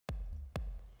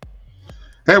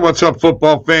Hey, what's up,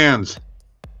 football fans,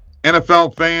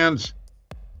 NFL fans,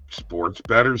 sports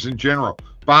bettors in general?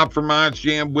 Bob from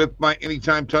OddsJam with my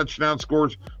anytime touchdown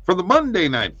scores for the Monday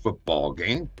night football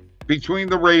game between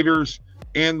the Raiders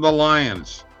and the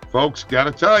Lions. Folks, got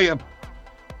to tell you,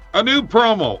 a new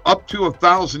promo up to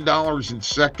 $1,000 in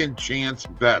second chance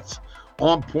bets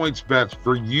on PointsBet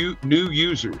for you new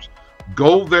users.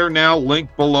 Go there now,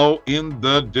 link below in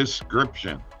the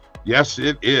description. Yes,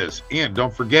 it is. And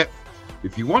don't forget,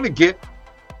 if you want to get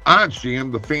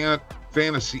OddsJam, the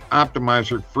fantasy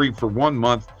optimizer, free for 1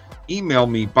 month, email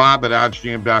me,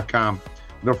 bob@oddsjam.com.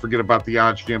 Don't forget about the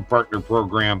OddsJam partner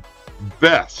program.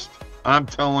 Best, I'm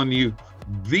telling you,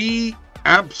 the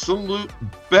absolute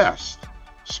best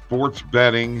sports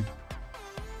betting.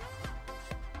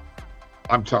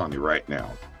 I'm telling you right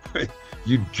now,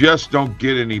 you just don't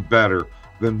get any better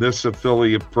than this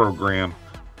affiliate program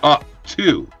up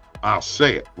to, I'll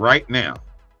say it right now,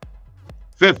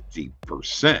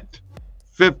 50%,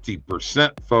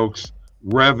 folks,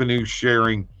 revenue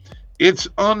sharing. It's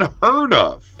unheard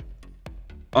of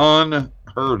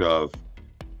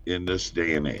in this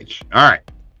day and age. All right.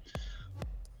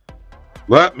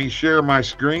 Let me share my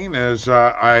screen as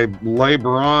I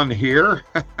labor on here.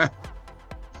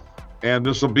 And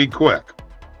this will be quick.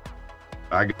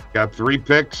 I got 3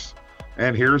 picks,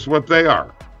 and here's what they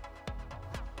are.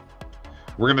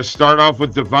 We're going to start off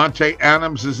with Davante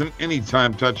Adams as an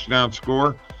anytime touchdown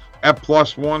score at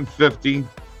plus 150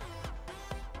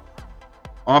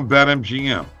 on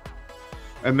BetMGM.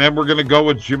 And then we're going to go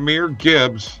with Jahmyr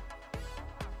Gibbs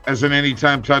as an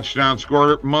anytime touchdown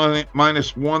score at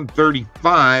minus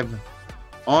 135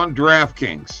 on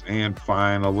DraftKings. And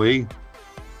finally,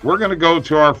 we're going to go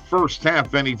to our first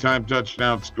half anytime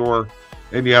touchdown score.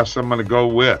 And yes, I'm going to go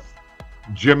with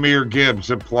Jahmyr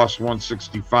Gibbs at plus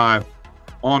 165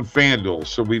 on FanDuel.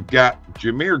 So we've got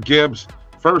Jahmyr Gibbs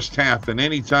first half and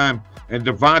anytime, and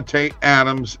Davante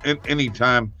Adams an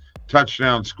anytime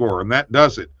touchdown score. And that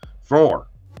does it for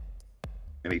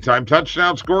anytime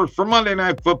touchdown scores for Monday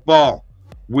Night Football.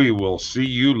 We will see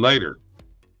you later.